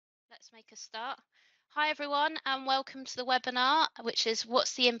Let's make a start. Hi everyone and welcome to the webinar, which is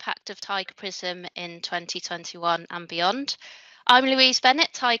What's the Impact of Tiger Prism in 2021 and Beyond. I'm Louise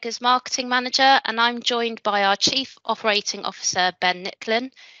Bennett, Tiger's Marketing Manager, and I'm joined by our Chief Operating Officer, Ben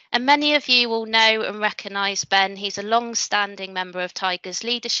Nicklen. And many of you will know and recognise Ben. He's a long-standing member of Tiger's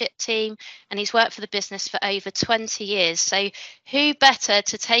leadership team and he's worked for the business for over 20 years. So who better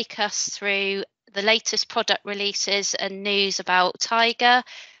to take us through the latest product releases and news about Tiger?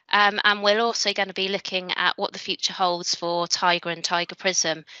 And we're also going to be looking at what the future holds for Tiger and Tiger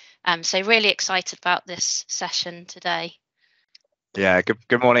Prism. So really excited about this session today. Yeah,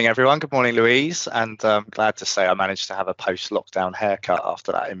 good morning, everyone. Good morning, Louise. And glad to say I managed to have a post-lockdown haircut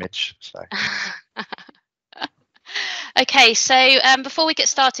after that image. So. Okay, so before we get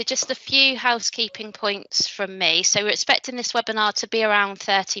started, just a few housekeeping points from me. So we're expecting this webinar to be around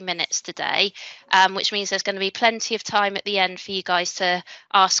 30 minutes today, which means there's going to be plenty of time at the end for you guys to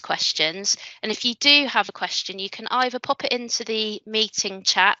ask questions. And if you do have a question, you can either pop it into the meeting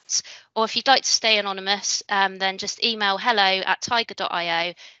chat, or if you'd like to stay anonymous, then just email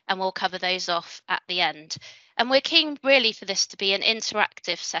hello@tiger.io and we'll cover those off at the end. And we're keen really for this to be an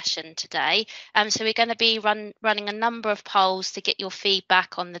interactive session today. So we're going to be running a number of polls to get your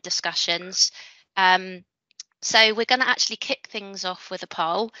feedback on the discussions. So we're going to actually kick things off with a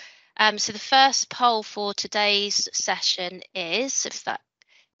poll. So the first poll for today's session is, if that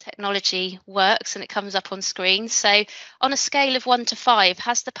technology works and it comes up on screen. So on a scale of 1 to 5,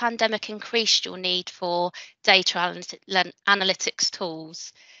 has the pandemic increased your need for data analytics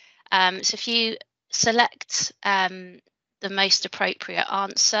tools? So if you select the most appropriate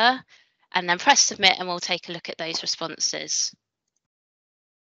answer and then press submit, and we'll take a look at those responses.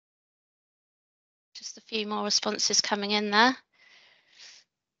 Just a few more responses coming in there.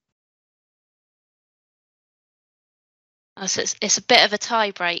 Oh, so it's a bit of a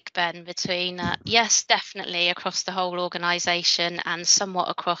tie break, Ben, between yes, definitely across the whole organisation and somewhat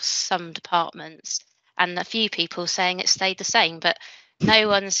across some departments, and a few people saying it stayed the same, but no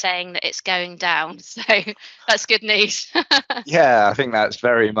one's saying that it's going down, so that's good news. Yeah, I think that's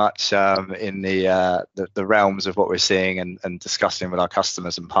very much in the realms of what we're seeing and discussing with our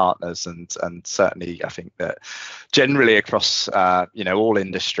customers and partners, and certainly I think that generally across all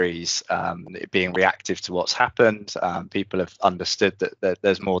industries, being reactive to what's happened, people have understood that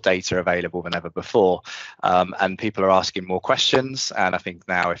there's more data available than ever before, and people are asking more questions. And I think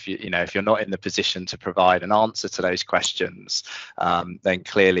now, if you're not in the position to provide an answer to those questions, then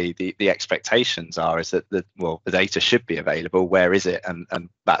clearly the expectations is that the data should be available. Where is it? And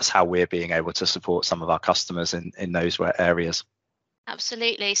that's how we're being able to support some of our customers in those areas.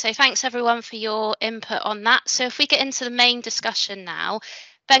 Absolutely. So thanks everyone for your input on that. So if we get into the main discussion now,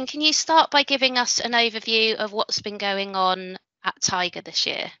 Ben, can you start by giving us an overview of what's been going on at Tiger this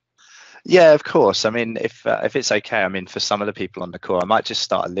year? Yeah, of course. I mean, if it's okay, I mean, for some of the people on the call, I might just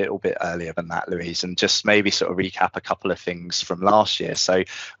start a little bit earlier than that, Louise, and just maybe sort of recap a couple of things from last year. So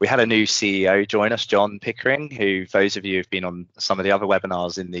we had a new CEO join us, John Pickering, who, those of you who've been on some of the other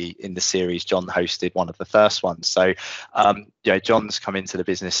webinars in the series, John hosted one of the first ones. So John's come into the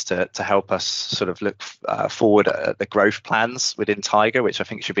business to help us sort of look forward at the growth plans within Tiger, which I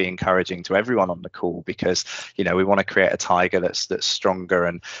think should be encouraging to everyone on the call, because we want to create a Tiger that's stronger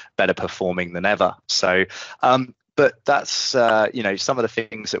and better performing than ever. So but that's some of the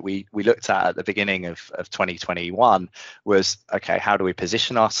things that we looked at the beginning of 2021 was, okay, how do we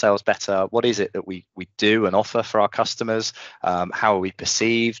position ourselves better? What is it that we do and offer for our customers? How are we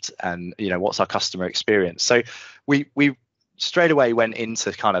perceived? And what's our customer experience? So we straight away went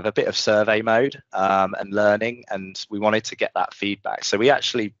into kind of a bit of survey mode and learning, and we wanted to get that feedback. So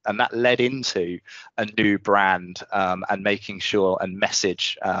and that led into a new brand and making sure, and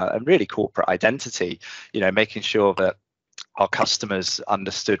message and really corporate identity, making sure that our customers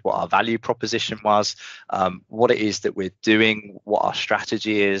understood what our value proposition was, what it is that we're doing, what our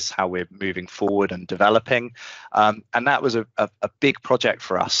strategy is, how we're moving forward and developing. And that was a big project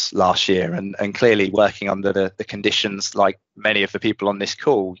for us last year, and clearly working under the conditions like many of the people on this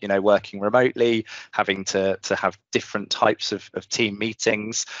call, working remotely, having to have different types of team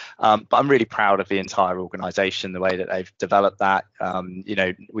meetings. But I'm really proud of the entire organization, the way that they've developed that.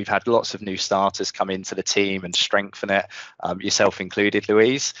 We've had lots of new starters come into the team and strengthen it, yourself included,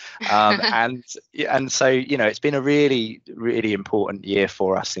 Louise. And so, it's been a really, really important year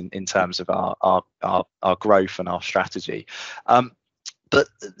for us in terms of our growth and our strategy. But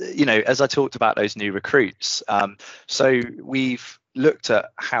as I talked about those new recruits, so we've looked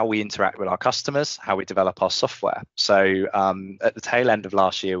at how we interact with our customers, how we develop our software. So at the tail end of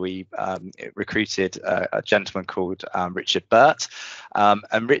last year, we recruited a gentleman called Richard Burt,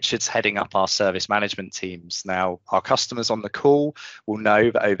 and Richard's heading up our service management teams. Now, our customers on the call will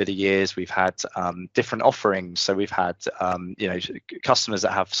know that over the years we've had different offerings. So we've had customers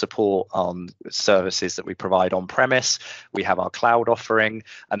that have support on services that we provide on premise. We have our cloud offering,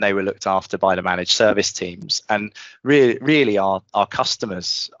 and they were looked after by the managed service teams. And really our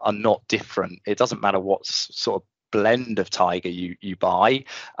customers are not different. It doesn't matter what sort of blend of Tiger you buy.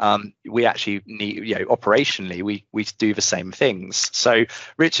 We actually need, operationally we do the same things. So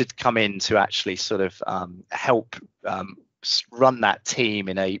Richard come in to actually sort of help run that team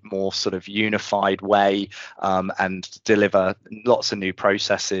in a more sort of unified way, and deliver lots of new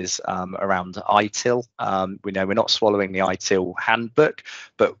processes around ITIL. We know we're not swallowing the ITIL handbook,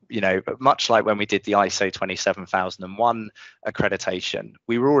 but much like when we did the ISO 27001 accreditation,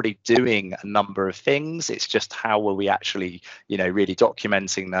 we were already doing a number of things. It's just how were we actually really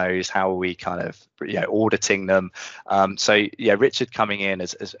documenting those, how are we kind of auditing them. So Richard coming in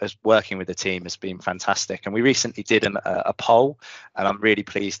as working with the team has been fantastic, and we recently did a poll, and I'm really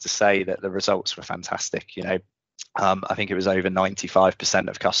pleased to say that the results were fantastic. I think it was over 95%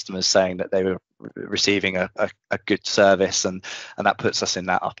 of customers saying that they were receiving a good service, and that puts us in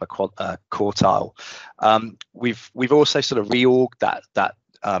that upper quartile. We've also sort of reorged that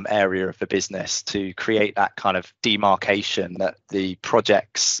area of the business to create that kind of demarcation that the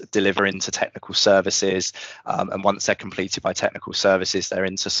projects deliver into technical services, and once they're completed by technical services, they're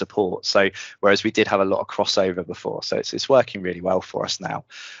into support. So whereas we did have a lot of crossover before, so it's working really well for us now.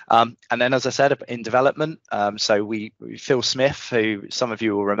 And then, as I said, in development, so Phil Smith, who some of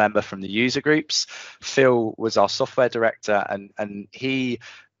you will remember from the user groups, Phil was our software director, and he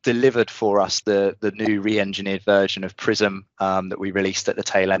delivered for us the new re-engineered version of Prism that we released at the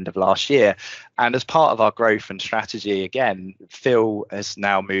tail end of last year. And as part of our growth and strategy, again, Phil has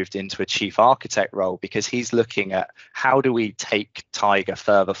now moved into a chief architect role, because he's looking at how do we take Tiger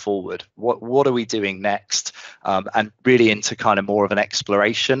further forward, what are we doing next, and really into kind of more of an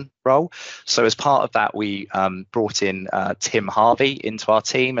exploration role. So as part of that, we brought in Tim Harvey into our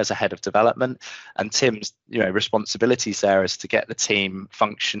team as a head of development, and Tim's responsibilities there is to get the team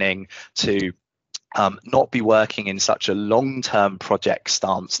functioning to not be working in such a long-term project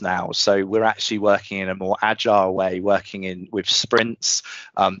stance now. So we're actually working in a more agile way, working with sprints,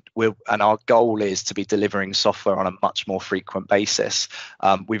 and our goal is to be delivering software on a much more frequent basis.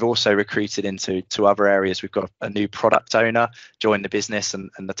 We've also recruited into other areas. We've got a new product owner join the business, and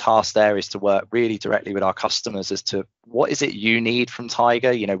the task there is to work really directly with our customers as to what is it you need from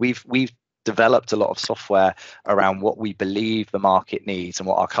Tiger. We've developed a lot of software around what we believe the market needs and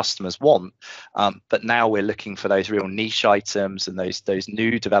what our customers want, but now we're looking for those real niche items and those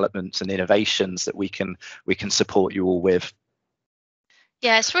new developments and innovations that we can support you all with.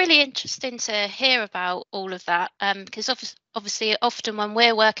 Yeah, it's really interesting to hear about all of that, because obviously often when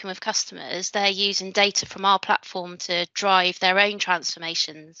we're working with customers, they're using data from our platform to drive their own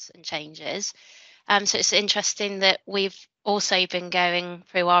transformations and changes. So it's interesting that we've also been going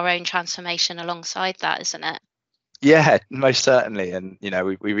through our own transformation alongside that, isn't it? Yeah, most certainly. And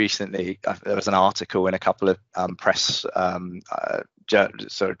we recently, there was an article in a couple of press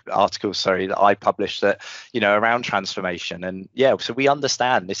articles that I published that around transformation, and so we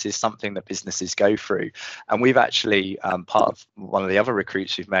understand this is something that businesses go through, and we've actually part of one of the other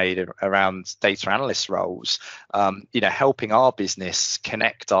recruits we've made around data analyst roles, helping our business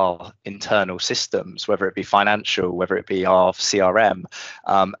connect our internal systems, whether it be financial, whether it be our CRM,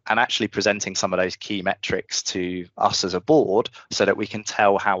 and actually presenting some of those key metrics to us as a board so that we can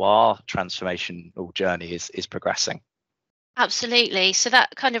tell how our transformational journey is progressing. Absolutely. So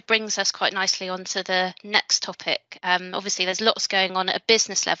that kind of brings us quite nicely onto the next topic. Obviously, there's lots going on at a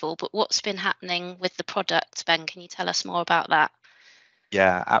business level, but what's been happening with the product, Ben? Can you tell us more about that?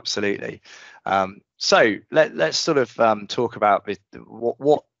 Yeah, absolutely. So let's sort of talk about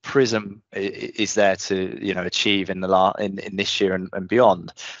what Prism is there to achieve in this year and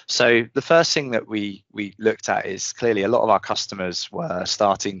beyond. So the first thing that we looked at is clearly a lot of our customers were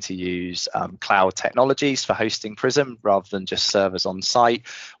starting to use cloud technologies for hosting Prism rather than just servers on site.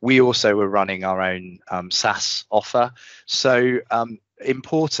 We also were running our own SaaS offer. So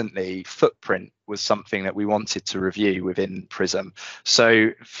importantly, footprint was something that we wanted to review within Prism.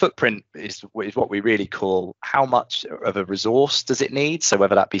 So footprint is what we really call how much of a resource does it need. So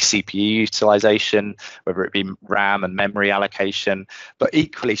whether that be CPU utilization, whether it be RAM and memory allocation, but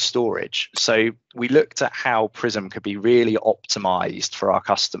equally storage. So we looked at how Prism could be really optimized for our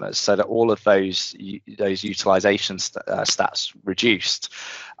customers so that all of those utilization stats reduced.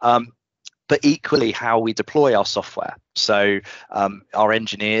 But equally how we deploy our software. So our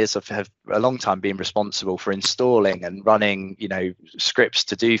engineers have a long time been responsible for installing and running, scripts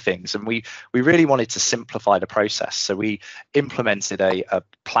to do things. And we really wanted to simplify the process. So we implemented a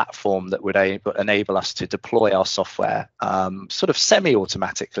platform that would enable us to deploy our software sort of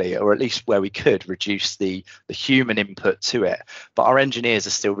semi-automatically, or at least where we could reduce the human input to it. But our engineers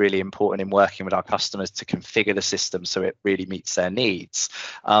are still really important in working with our customers to configure the system so it really meets their needs.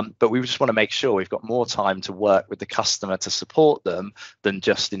 But we just want to make sure we've got more time to work with the customer to support them than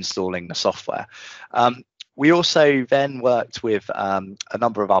just installing the software. We also then worked with a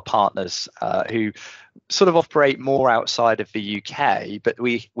number of our partners who sort of operate more outside of the UK, but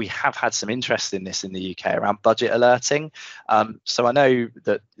we have had some interest in this in the UK around budget alerting. So I know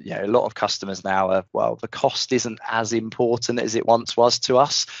that a lot of customers now are, the cost isn't as important as it once was to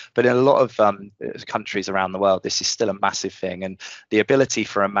us, but in a lot of countries around the world, this is still a massive thing. And the ability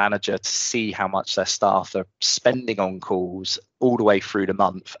for a manager to see how much their staff are spending on calls all the way through the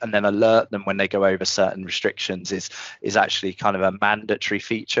month and then alert them when they go over certain restrictions is actually kind of a mandatory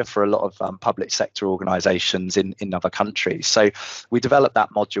feature for a lot of public sector organizations in other countries. So we developed that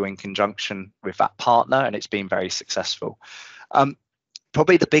module in conjunction with that partner, and it's been very successful.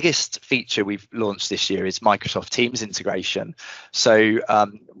 Probably the biggest feature we've launched this year is Microsoft Teams integration. So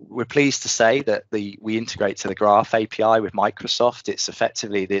we're pleased to say that we integrate to the Graph API with Microsoft. It's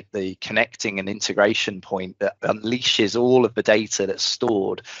effectively the connecting and integration point that unleashes all of the data that's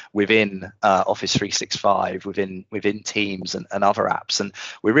stored within Office 365, within Teams and other apps. And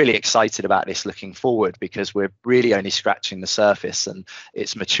we're really excited about this looking forward because we're really only scratching the surface and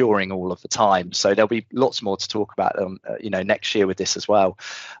it's maturing all of the time. So there'll be lots more to talk about next year with this as well.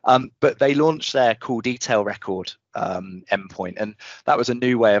 But they launched their call detail record endpoint, and that was a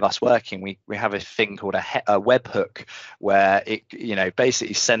new way of us working. We have a thing called a webhook where it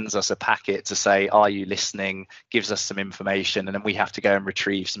basically sends us a packet to say, are you listening, gives us some information, and then we have to go and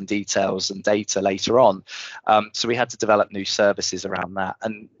retrieve some details and data later on. So we had to develop new services around that,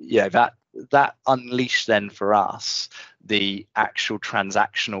 and that unleashed then for us the actual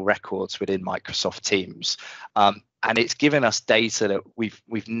transactional records within Microsoft Teams. And it's given us data that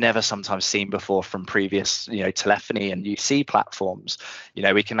we've never sometimes seen before from previous telephony and UC platforms.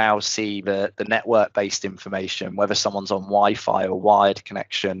 We can now see the network-based information, whether someone's on Wi-Fi or wired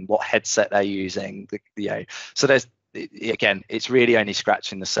connection, what headset they're using. So there's, again, it's really only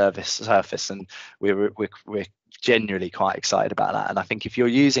scratching the surface, and we're genuinely quite excited about that. And I think if you're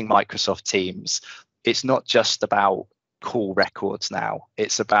using Microsoft Teams, it's not just about call records now,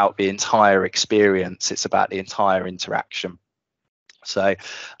 it's about the entire experience, it's about the entire interaction. So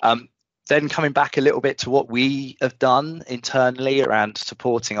then coming back a little bit to what we have done internally around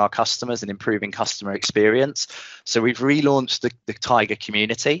supporting our customers and improving customer experience. So we've relaunched the Tiger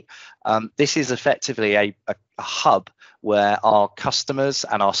community. This is effectively a hub where our customers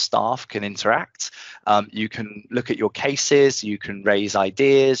and our staff can interact. You can look at your cases, you can raise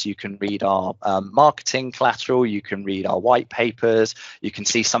ideas, you can read our marketing collateral, you can read our white papers, you can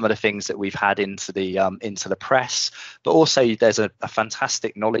see some of the things that we've had into the press, but also there's a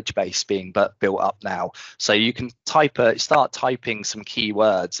fantastic knowledge base being built up now. So you can start typing some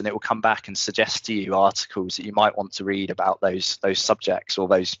keywords and it will come back and suggest to you articles that you might want to read about those subjects or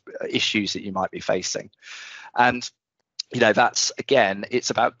those issues that you might be facing. And that's, again,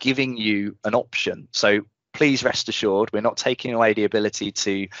 it's about giving you an option. So please rest assured, we're not taking away the ability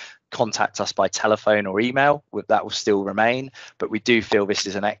to contact us by telephone or email. That will still remain, but we do feel this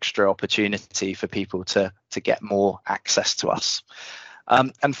is an extra opportunity for people to get more access to us.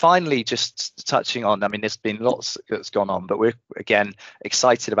 And finally, just touching on, there's been lots that's gone on, but we're, again,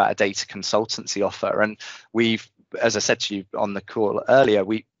 excited about a data consultancy offer. And we've, as I said to you on the call earlier,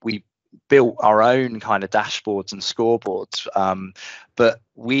 we built our own kind of dashboards and scoreboards, but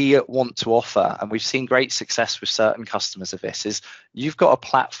we want to offer, and we've seen great success with certain customers of this, is you've got a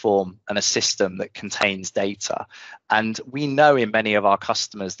platform and a system that contains data, and we know in many of our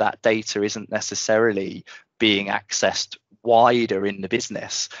customers that data isn't necessarily being accessed wider in the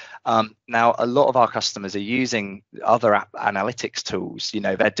business. Now, a lot of our customers are using other analytics tools.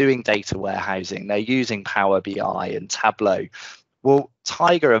 They're doing data warehousing, they're using Power BI and Tableau. Well,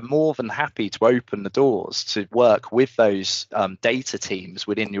 Tiger are more than happy to open the doors to work with those data teams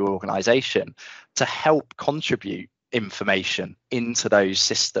within your organization to help contribute information into those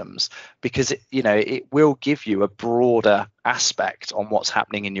systems, because it will give you a broader aspect on what's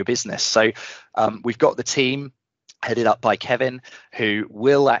happening in your business. So we've got the team headed up by Kevin, who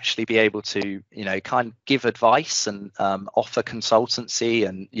will actually be able to, kind of give advice and offer consultancy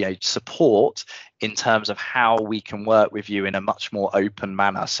and, support in terms of how we can work with you in a much more open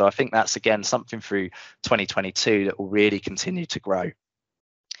manner. So I think that's, again, something through 2022 that will really continue to grow.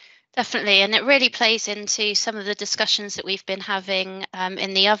 Definitely, and it really plays into some of the discussions that we've been having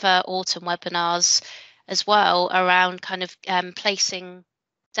in the other autumn webinars as well, around kind of placing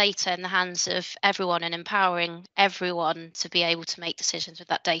data in the hands of everyone and empowering everyone to be able to make decisions with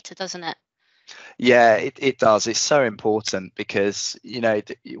that data, doesn't it? Yeah, it does. It's so important because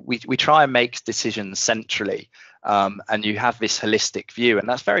we try and make decisions centrally, and you have this holistic view, and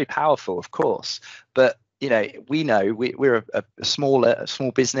that's very powerful, of course. But we know we're a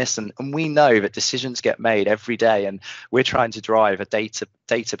small business, and we know that decisions get made every day, and we're trying to drive a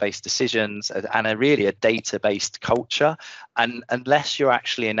database decisions and really a data-based culture. And unless you're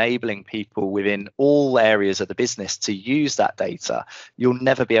actually enabling people within all areas of the business to use that data, you'll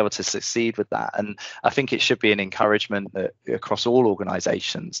never be able to succeed with that. And I think it should be an encouragement that across all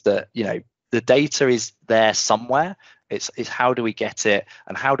organizations that the data is there somewhere. It's how do we get it,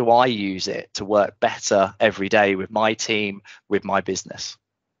 and how do I use it to work better every day with my team, with my business.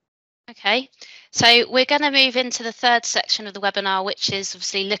 Okay, so we're going to move into the third section of the webinar, which is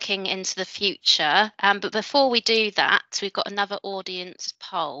obviously looking into the future. But before we do that, we've got another audience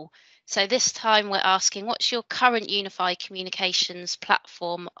poll. So this time we're asking, what's your current unified communications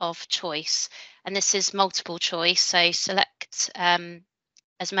platform of choice? And this is multiple choice, so select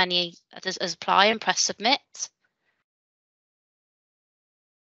as many as apply and press submit.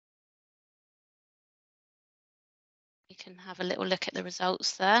 You can have a little look at the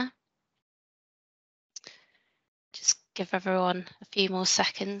results there. Just give everyone a few more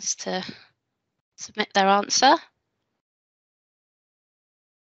seconds to submit their answer.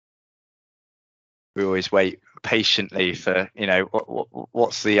 We always wait patiently for,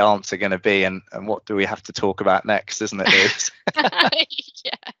 what's the answer going to be, and what do we have to talk about next, isn't it, Louise?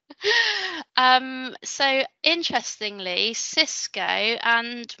 Yeah. So interestingly, Cisco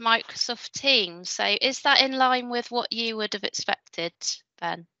and Microsoft Teams. So is that in line with what you would have expected,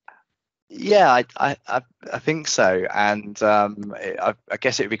 Ben? Yeah, I think so, and I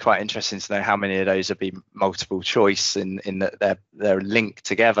guess it would be quite interesting to know how many of those would be multiple choice in that they're linked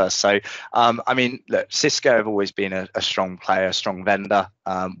together. So I mean, look, Cisco have always been a strong player, a strong vendor.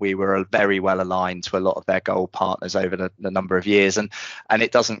 We were very well aligned to a lot of their gold partners over the number of years, and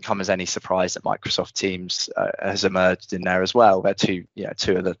it doesn't come as any surprise that Microsoft Teams has emerged in there as well. They're two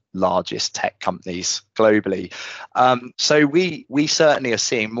of the largest tech companies globally. So we certainly are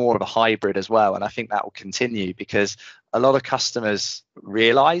seeing more of a hybrid as well, and I think that will continue because a lot of customers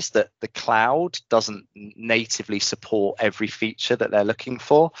realize that the cloud doesn't natively support every feature that they're looking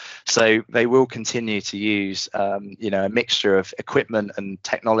for, so they will continue to use a mixture of equipment and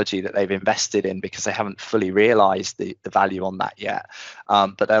technology that they've invested in because they haven't fully realized the value on that yet,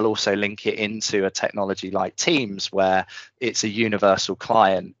 but they'll also link it into a technology like Teams, where it's a universal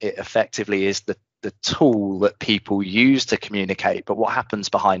client. It effectively is the tool that people use to communicate, but what happens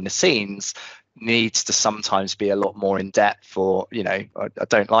behind the scenes needs to sometimes be a lot more in depth, or I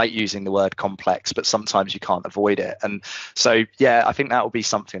don't like using the word complex, but sometimes you can't avoid it. And so yeah, I think that will be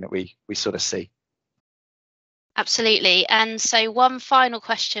something that we sort of see. Absolutely. And so one final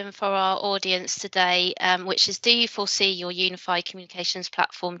question for our audience today, which is, do you foresee your unified communications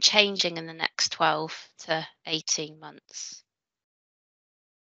platform changing in the next 12 to 18 months?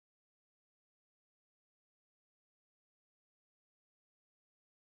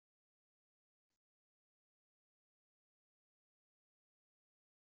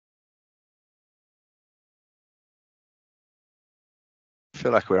 I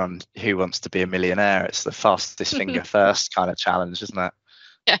feel like we're on Who Wants to Be a Millionaire. It's the fastest finger first kind of challenge, isn't it?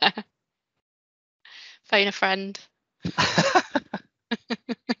 Yeah. Phone a friend.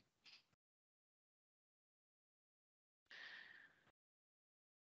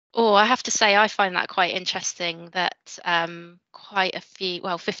 Oh, I have to say, I find that quite interesting that quite a few,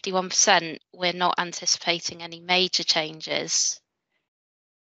 well, 51%, we're not anticipating any major changes.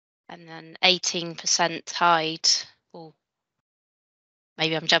 And then 18% tied. Oh,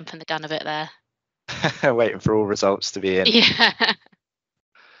 maybe I'm jumping the gun a bit there. Waiting for all results to be in. Yeah.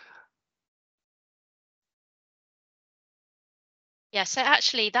 Yeah, so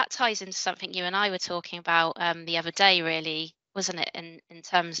actually that ties into something you and I were talking about the other day, really, wasn't it? In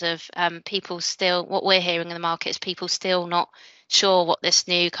terms of people still, what we're hearing in the market is people still not sure what this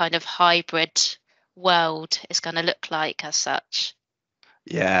new kind of hybrid world is going to look like as such.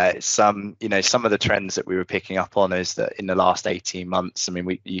 Yeah, it's some of the trends that we were picking up on is that in the last 18 months, I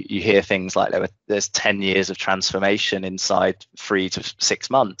mean, you hear things like there's 10 years of transformation inside 3 to 6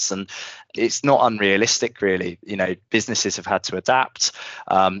 months, and it's not unrealistic, really. Businesses have had to adapt.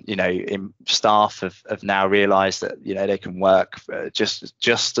 Staff have now realised that they can work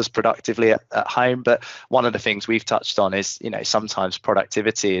just as productively at home. But one of the things we've touched on is sometimes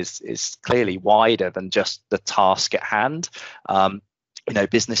productivity is clearly wider than just the task at hand.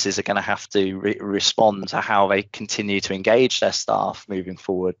 Businesses are going to have to respond to how they continue to engage their staff moving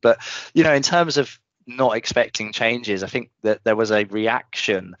forward. But, in terms of not expecting changes, I think that there was a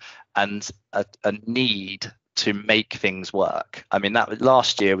reaction and a need to make things work. I mean, that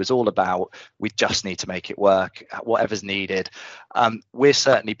last year was all about, we just need to make it work, whatever's needed. We're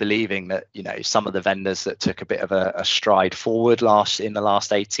certainly believing that, some of the vendors that took a bit of a stride forward in the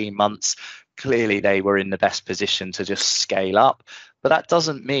last 18 months, clearly they were in the best position to just scale up. But that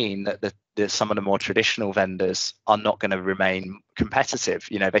doesn't mean that some of the more traditional vendors are not going to remain competitive.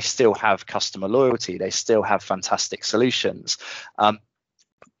 They still have customer loyalty. They still have fantastic solutions. But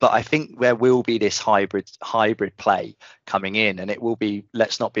I think there will be this hybrid play coming in, and it will be,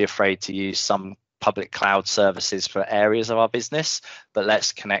 let's not be afraid to use some public cloud services for areas of our business, but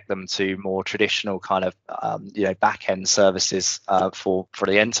let's connect them to more traditional kind of back end services for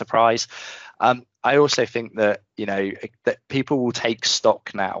the enterprise. I also think that that people will take stock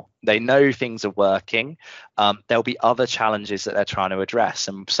now. They know things are working. There'll be other challenges that they're trying to address,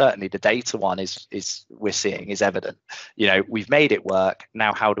 and certainly the data one is we're seeing is evident. We've made it work.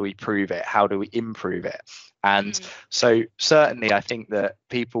 Now, how do we prove it? How do we improve it? And so certainly I think that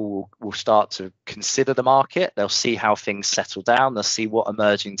people will start to consider the market. They'll see how things settle down. They'll see what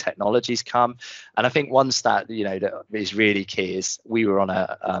emerging technologies come. And I think one stat, that is really key is I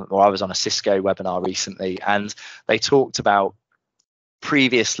was on a Cisco webinar recently, and they talked about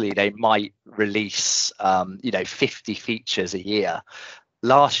previously they might release 50 features a year.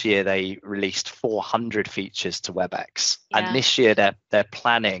 Last year they released 400 features to WebEx, and this year they're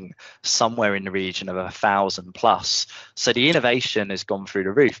planning somewhere in the region of 1,000 plus. So the innovation has gone through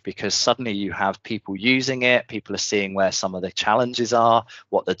the roof, because suddenly you have people using it. People are seeing where some of the challenges are,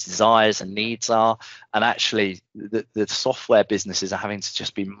 what the desires and needs are, and actually the software businesses are having to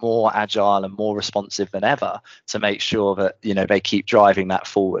just be more agile and more responsive than ever to make sure that they keep driving that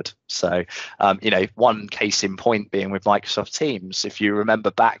forward. So one case in point being with Microsoft Teams. If you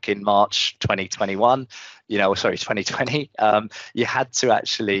remember back in March 2021, 2020, you had to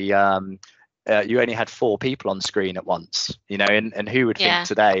actually you only had 4 people on screen at once, and who would think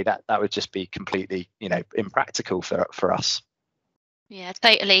today that would just be completely impractical for us. Yeah,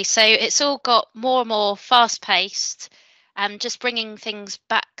 totally. So it's all got more and more fast paced. Just bringing things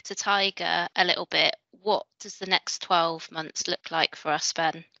back to Tiger a little bit, what does the next 12 months look like for us,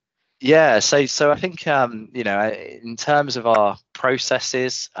 Ben? Yeah, so I think in terms of our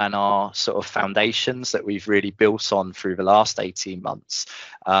processes and our sort of foundations that we've really built on through the last 18 months,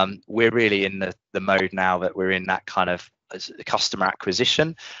 we're really in the mode now that we're in that kind of customer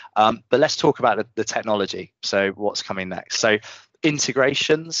acquisition. But let's talk about the technology. So what's coming next? So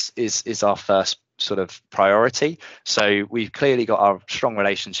integrations is our first sort of priority. So we've clearly got our strong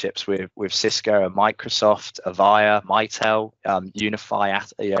relationships with Cisco and Microsoft, Avaya, Mitel, Unify,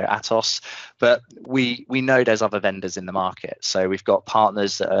 Atos, but we know there's other vendors in the market. So we've got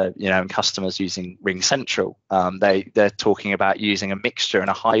partners that are, and customers using RingCentral. They're talking about using a mixture and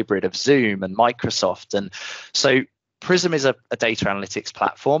a hybrid of Zoom and Microsoft, and so Prism is a data analytics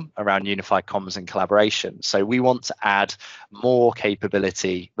platform around unified comms and collaboration. So we want to add more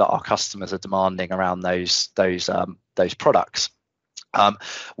capability that our customers are demanding around those products.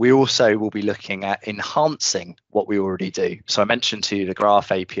 We also will be looking at enhancing what we already do. So I mentioned to you the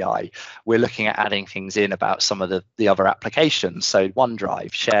Graph API. We're looking at adding things in about some of the other applications. So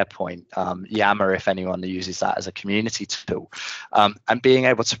OneDrive, SharePoint, Yammer, if anyone uses that as a community tool, and being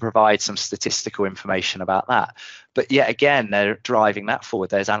able to provide some statistical information about that. But yet again, they're driving that forward.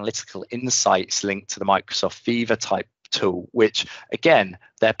 There's analytical insights linked to the Microsoft Viva type tool, which again,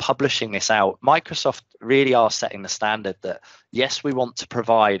 they're publishing this out. Microsoft really are setting the standard that, yes, we want to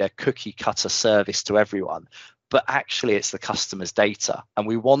provide a cookie cutter service to everyone, but actually it's the customer's data. And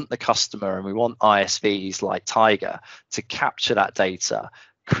we want the customer and we want ISVs like Tiger to capture that data,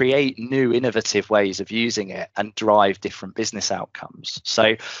 create new innovative ways of using it, and drive different business outcomes.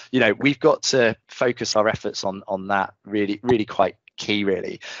 So, we've got to focus our efforts on that, really quite key,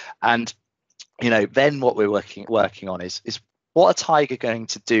 really. And then what we're working on is what are Tiger going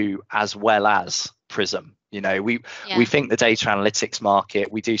to do as well as Prism? We think the data analytics market,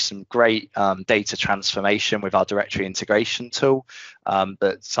 we do some great data transformation with our directory integration tool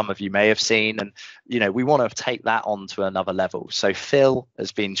that some of you may have seen, and we want to take that on to another level. So Phil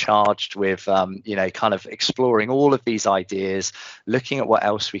has been charged with kind of exploring all of these ideas, looking at what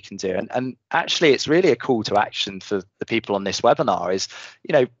else we can do, and actually it's really a call to action for the people on this webinar is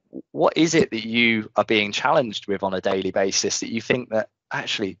what is it that you are being challenged with on a daily basis that you think that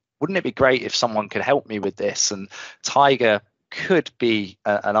actually wouldn't it be great if someone could help me with this? And Tiger could be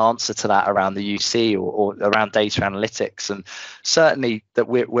an answer to that around the UC or around data analytics. And certainly that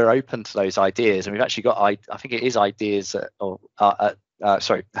we're open to those ideas. And we've actually got, I think it is ideas hello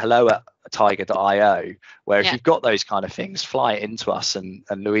at tiger.io, where if you've got those kind of things, fly it into us, and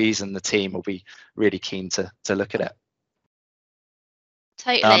Louise and the team will be really keen to look at it.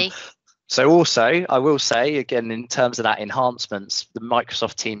 Totally. So also, I will say, again, in terms of that enhancements, the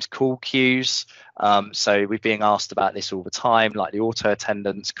Microsoft Teams call queues. So we're being asked about this all the time, like the auto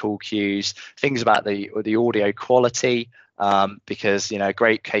attendance call queues, things about the audio quality, because, a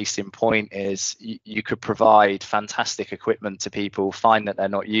great case in point is you could provide fantastic equipment to people, find that they're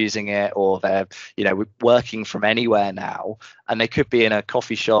not using it, or they're, working from anywhere now, and they could be in a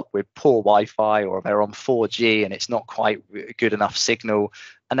coffee shop with poor Wi-Fi, or they're on 4G and it's not quite good enough signal,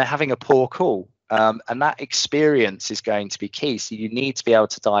 and they're having a poor call. And that experience is going to be key. So you need to be able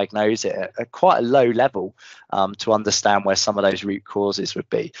to diagnose it at quite a low level to understand where some of those root causes would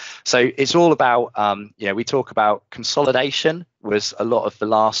be. So it's all about, we talk about consolidation was a lot of the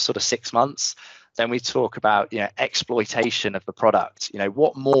last sort of 6 months. Then we talk about, exploitation of the product.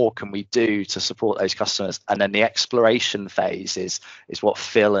 What more can we do to support those customers? And then the exploration phase is what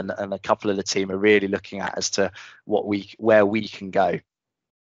Phil and a couple of the team are really looking at as to where we can go.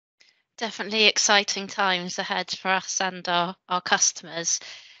 Definitely exciting times ahead for us and our customers.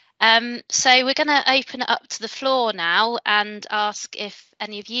 So we're going to open it up to the floor now and ask if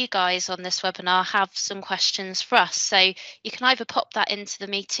any of you guys on this webinar have some questions for us. So you can either pop that into the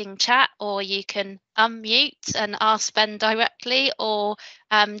meeting chat, or you can unmute and ask Ben directly, or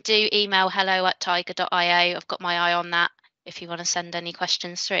do email hello@tiger.io. I've got my eye on that if you want to send any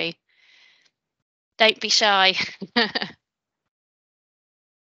questions through. Don't be shy.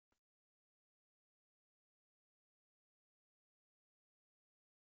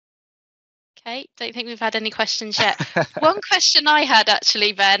 Okay, don't think we've had any questions yet. One question I had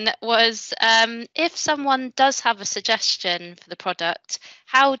actually, Ben, was if someone does have a suggestion for the product,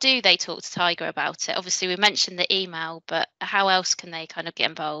 how do they talk to Tiger about it? Obviously, we mentioned the email, but how else can they kind of get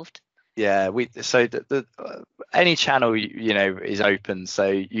involved? Yeah, any channel is open, so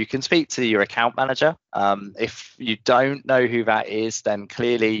you can speak to your account manager. If you don't know who that is, then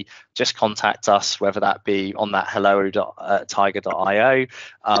clearly just contact us, whether that be on that hello@tiger.io.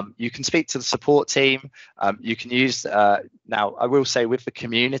 You can speak to the support team. You can use now, I will say, with the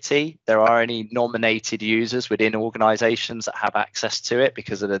community, there are only nominated users within organizations that have access to it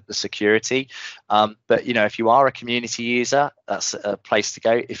because of the security. But if you are a community user, that's a place to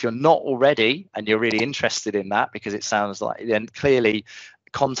go. If you're not already and you're really interested in that, because it sounds like, then clearly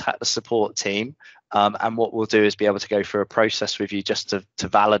contact the support team. And what we'll do is be able to go through a process with you just to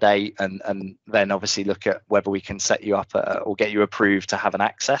validate, and then obviously look at whether we can set you up or get you approved to have an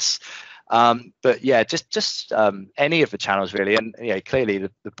access. But yeah, just any of the channels really, and clearly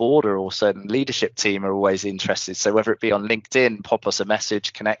the board or also the leadership team are always interested. So whether it be on LinkedIn, pop us a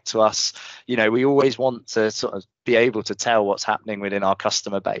message, connect to us. We always want to sort of be able to tell what's happening within our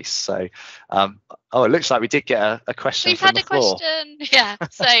customer base. So it looks like we did get a question. We've had a question. Yeah.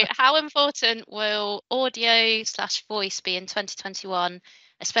 So how important will audio/voice be in 2021,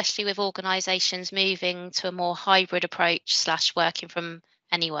 especially with organizations moving to a more hybrid approach / working from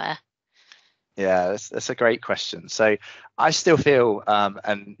anywhere? Yeah, that's a great question. So I still feel,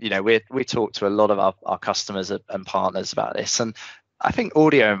 and we talk to a lot of our customers and partners about this, and I think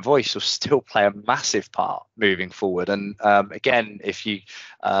audio and voice will still play a massive part moving forward. And again, if you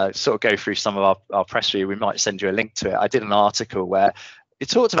sort of go through some of our press review, we might send you a link to it. I did an article where it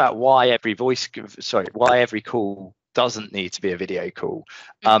talked about why every call doesn't need to be a video call.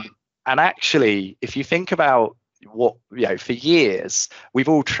 And actually, if you think about what for years we've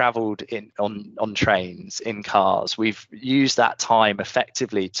all traveled on trains, in cars, we've used that time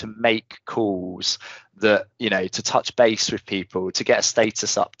effectively to make calls, that to touch base with people, to get a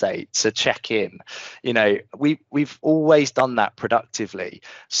status update, to check in. We've always done that productively.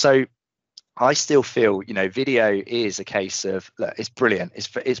 So I still feel video is a case of, look, it's brilliant,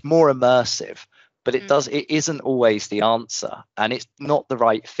 it's more immersive, but it isn't always the answer, and it's not the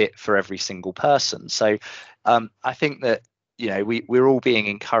right fit for every single person. So I think that we're all being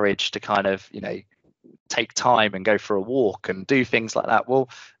encouraged to kind of, take time and go for a walk and do things like that. Well,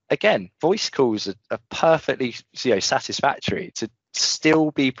 again, voice calls are perfectly, satisfactory to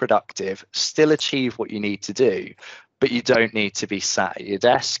still be productive, still achieve what you need to do, but you don't need to be sat at your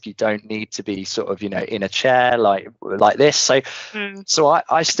desk. You don't need to be sort of, in a chair like this. So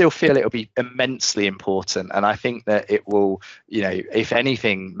I still feel it'll be immensely important, and I think that it will, if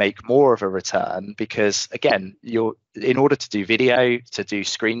anything, make more of a return, because again, in order to do video, to do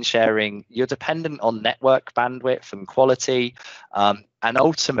screen sharing, you're dependent on network bandwidth and quality. And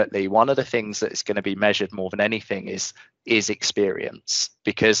ultimately, one of the things that's going to be measured more than anything is experience,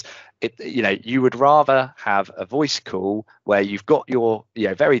 because you would rather have a voice call where you've got your,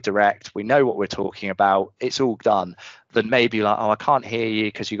 very direct, we know what we're talking about, it's all done, than maybe like, oh, I can't hear you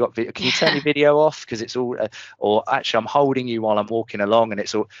because you got can you turn your video off because it's all, or actually I'm holding you while I'm walking along and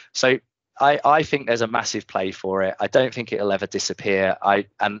it's all. So I think there's a massive play for it. I don't think it'll ever disappear.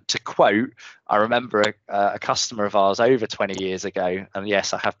 And to quote, I remember a customer of ours over 20 years ago, and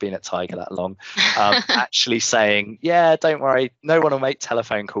yes, I have been at Tiger that long, actually saying, yeah, don't worry, no one will make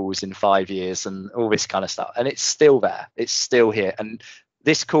telephone calls in 5 years and all this kind of stuff. And it's still there. It's still here. And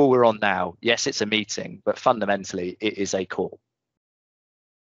this call we're on now, yes, it's a meeting, but fundamentally it is a call.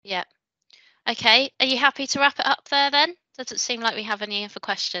 Yeah. Okay. Are you happy to wrap it up there then? Doesn't seem like we have any other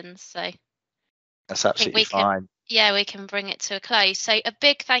questions, so that's absolutely fine. Yeah, we can bring it to a close. So a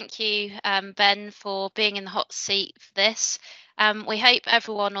big thank you, Ben, for being in the hot seat for this. We hope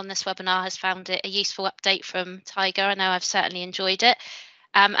everyone on this webinar has found it a useful update from Tiger. I know I've certainly enjoyed it.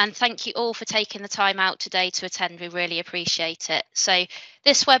 And thank you all for taking the time out today to attend. We really appreciate it. So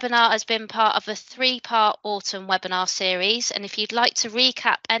this webinar has been part of a 3-part autumn webinar series. And if you'd like to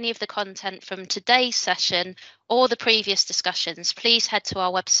recap any of the content from today's session or the previous discussions, please head to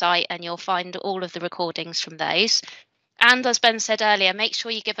our website and you'll find all of the recordings from those. And as Ben said earlier, make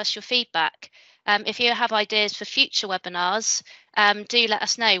sure you give us your feedback. If you have ideas for future webinars, do let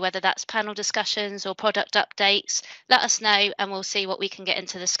us know, whether that's panel discussions or product updates. Let us know and we'll see what we can get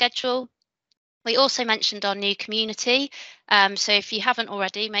into the schedule. We also mentioned our new community. So if you haven't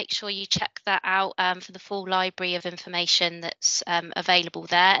already, make sure you check that out for the full library of information that's available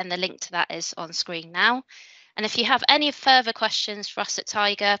there. And the link to that is on screen now. And if you have any further questions for us at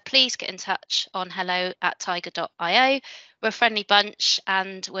Tiger, please get in touch on hello@tiger.io. We're a friendly bunch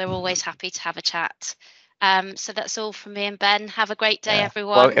and we're always happy to have a chat. So that's all from me and Ben. Have a great day,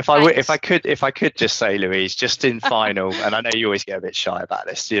 everyone. Well, if I could just say, Louise, just in final, and I know you always get a bit shy about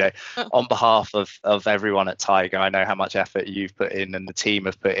this, on behalf of everyone at Tiger, I know how much effort you've put in and the team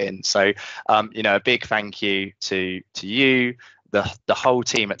have put in. So, a big thank you to you, the whole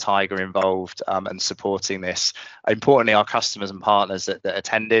team at Tiger involved and supporting this. Importantly, our customers and partners that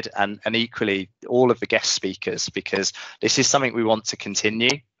attended, and equally all of the guest speakers, because this is something we want to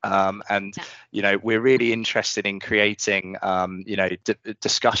continue. We're really interested in creating,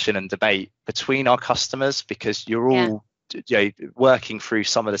 discussion and debate between our customers, because you're all working through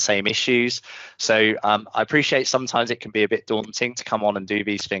some of the same issues. So I appreciate sometimes it can be a bit daunting to come on and do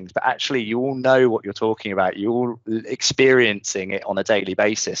these things, but actually you all know what you're talking about. You're all experiencing it on a daily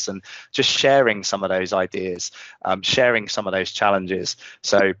basis, and just sharing some of those ideas, sharing some of those challenges.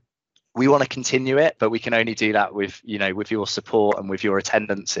 So we want to continue it, but we can only do that with your support and with your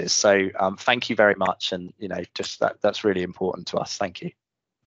attendances. So thank you very much, and just that's really important to us. Thank you.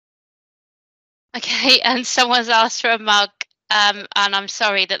 Okay, and someone's asked for a mug, and I'm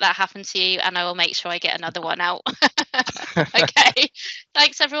sorry that happened to you, and I will make sure I get another one out. Okay,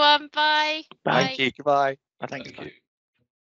 thanks everyone. Bye. Thank you. Goodbye. Thank you.